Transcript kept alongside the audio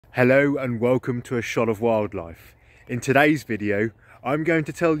Hello and welcome to A Shot of Wildlife. In today's video, I'm going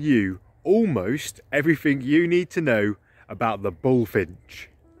to tell you almost everything you need to know about the bullfinch.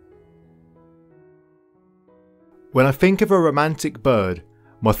 When I think of a romantic bird,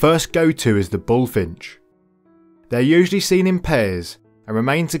 my first go-to is the bullfinch. They're usually seen in pairs and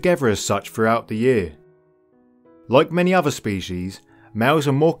remain together as such throughout the year. Like many other species, males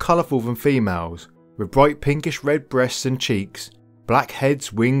are more colourful than females, with bright pinkish red breasts and cheeks, black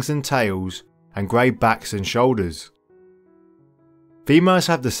heads, wings and tails, and grey backs and shoulders. Females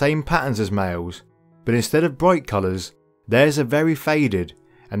have the same patterns as males, but instead of bright colours, theirs are very faded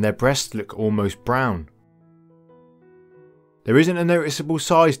and their breasts look almost brown. There isn't a noticeable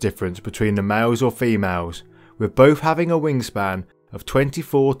size difference between the males or females, with both having a wingspan of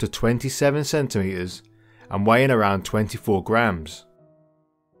 24 to 27 centimetres and weighing around 24 grams.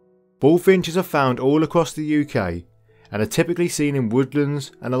 Bullfinches are found all across the UK and are typically seen in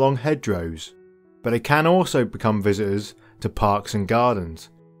woodlands and along hedgerows, but they can also become visitors to parks and gardens.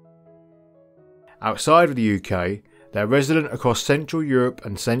 Outside of the UK, they are resident across Central Europe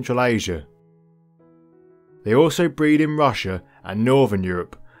and Central Asia. They also breed in Russia and Northern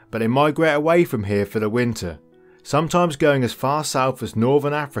Europe, but they migrate away from here for the winter, sometimes going as far south as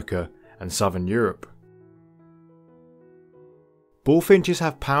Northern Africa and Southern Europe. Bullfinches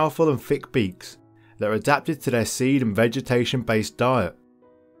have powerful and thick beaks that are adapted to their seed and vegetation based diet.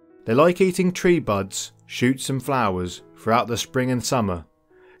 They like eating tree buds, shoots and flowers throughout the spring and summer,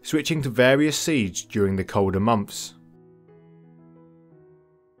 switching to various seeds during the colder months.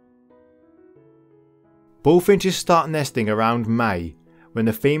 Bullfinches start nesting around May, when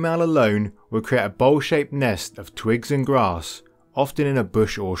the female alone will create a bowl-shaped nest of twigs and grass, often in a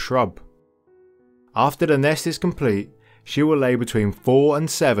bush or shrub. After the nest is complete, she will lay between 4 and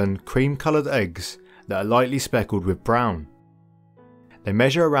 7 cream-coloured eggs that are lightly speckled with brown. They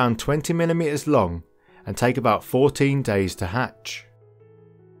measure around 20mm long and take about 14 days to hatch.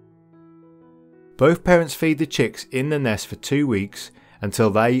 Both parents feed the chicks in the nest for 2 weeks until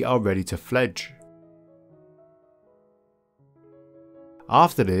they are ready to fledge.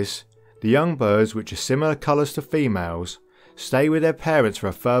 After this, the young birds, which are similar colours to females, stay with their parents for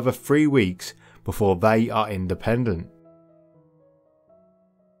a further 3 weeks before they are independent.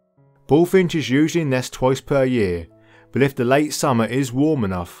 Bullfinches usually nest twice per year, but if the late summer is warm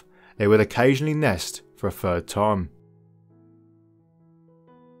enough, they will occasionally nest for a third time.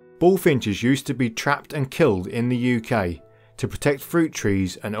 Bullfinches used to be trapped and killed in the UK to protect fruit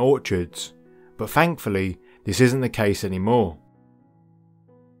trees and orchards, but thankfully this isn't the case anymore.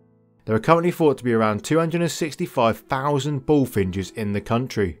 There are currently thought to be around 265,000 bullfinches in the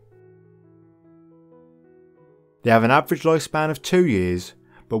country. They have an average lifespan of 2 years,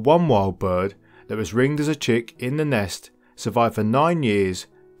 but one wild bird that was ringed as a chick in the nest survived for 9 years,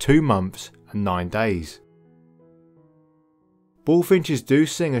 2 months and 9 days. Bullfinches do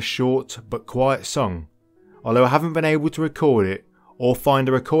sing a short but quiet song, although I haven't been able to record it or find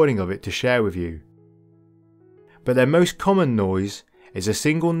a recording of it to share with you. But their most common noise is a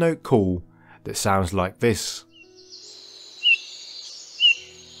single note call that sounds like this.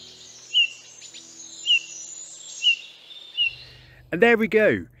 And there we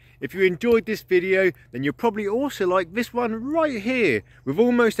go. If you enjoyed this video, then you'll probably also like this one right here, with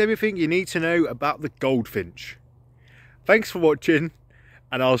almost everything you need to know about the goldfinch. Thanks for watching,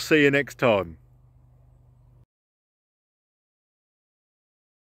 and I'll see you next time.